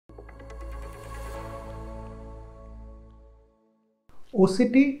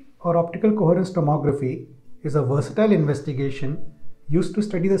OCT or optical coherence tomography is a versatile investigation used to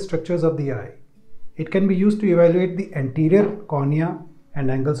study the structures of the eye. It can be used to evaluate the anterior cornea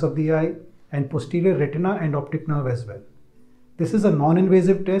and angles of the eye and posterior retina and optic nerve as well. This is a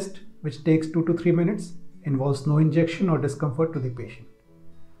non-invasive test which takes 2 to 3 minutes, involves no injection or discomfort to the patient.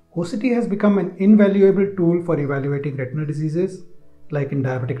 OCT has become an invaluable tool for evaluating retinal diseases like in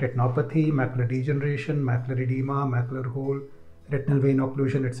diabetic retinopathy, macular degeneration, macular edema, macular hole, retinal vein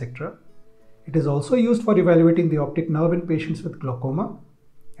occlusion, etc. It is also used for evaluating the optic nerve in patients with glaucoma.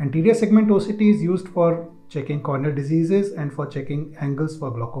 Anterior segment OCT is used for checking corneal diseases and for checking angles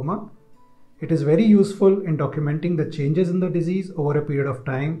for glaucoma. It is very useful in documenting the changes in the disease over a period of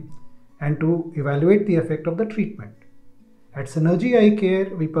time and to evaluate the effect of the treatment. At Synergy Eye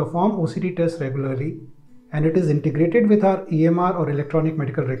Care, we perform OCT tests regularly, and it is integrated with our EMR or electronic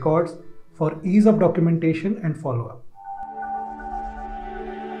medical records for ease of documentation and follow-up.